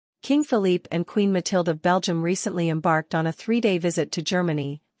King Philippe and Queen Mathilde of Belgium recently embarked on a 3-day visit to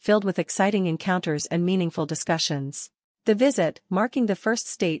Germany, filled with exciting encounters and meaningful discussions. The visit, marking the first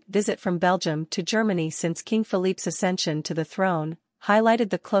state visit from Belgium to Germany since King Philippe's ascension to the throne, highlighted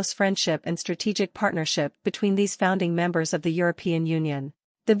the close friendship and strategic partnership between these founding members of the European Union.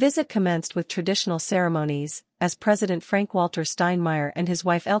 The visit commenced with traditional ceremonies, as President Frank-Walter Steinmeier and his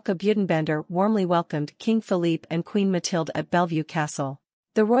wife Elke Buitenbender warmly welcomed King Philippe and Queen Mathilde at Bellevue Castle.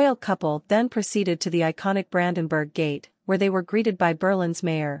 The royal couple then proceeded to the iconic Brandenburg Gate, where they were greeted by Berlin's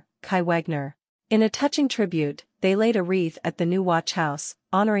mayor, Kai Wegner. In a touching tribute, they laid a wreath at the new watch house,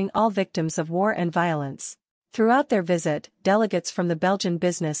 honoring all victims of war and violence. Throughout their visit, delegates from the Belgian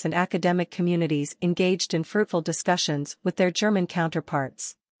business and academic communities engaged in fruitful discussions with their German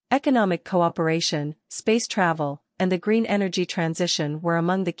counterparts. Economic cooperation, space travel, and the green energy transition were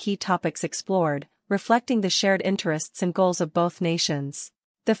among the key topics explored, reflecting the shared interests and goals of both nations.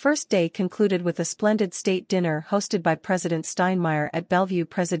 The first day concluded with a splendid state dinner hosted by President Steinmeier at Bellevue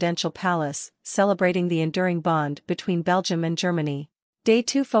Presidential Palace, celebrating the enduring bond between Belgium and Germany. Day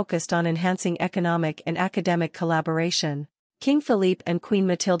 2 focused on enhancing economic and academic collaboration. King Philippe and Queen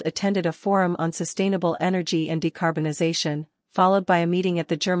Mathilde attended a forum on sustainable energy and decarbonization, followed by a meeting at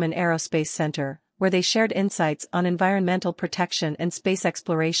the German Aerospace Center, where they shared insights on environmental protection and space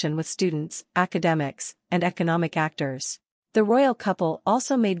exploration with students, academics, and economic actors. The royal couple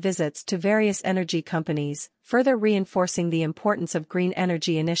also made visits to various energy companies, further reinforcing the importance of green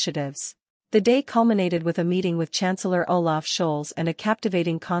energy initiatives. The day culminated with a meeting with Chancellor Olaf Scholz and a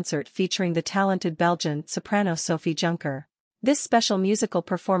captivating concert featuring the talented Belgian soprano Sophie Juncker. This special musical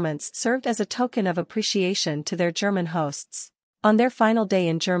performance served as a token of appreciation to their German hosts. On their final day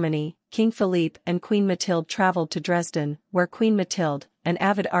in Germany, King Philippe and Queen Mathilde traveled to Dresden, where Queen Mathilde, an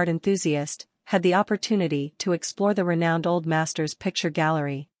avid art enthusiast, had the opportunity to explore the renowned Old Masters Picture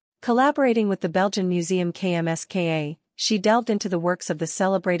Gallery. Collaborating with the Belgian Museum KMSKA, she delved into the works of the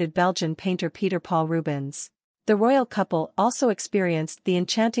celebrated Belgian painter Peter Paul Rubens. The royal couple also experienced the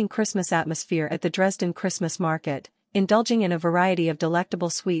enchanting Christmas atmosphere at the Dresden Christmas market, indulging in a variety of delectable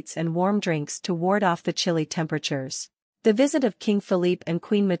sweets and warm drinks to ward off the chilly temperatures. The visit of King Philippe and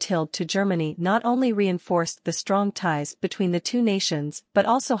Queen Mathilde to Germany not only reinforced the strong ties between the two nations but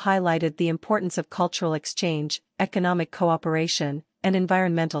also highlighted the importance of cultural exchange, economic cooperation, and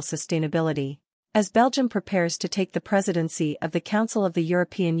environmental sustainability. As Belgium prepares to take the presidency of the Council of the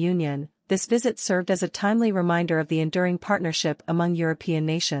European Union, this visit served as a timely reminder of the enduring partnership among European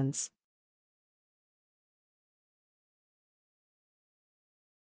nations.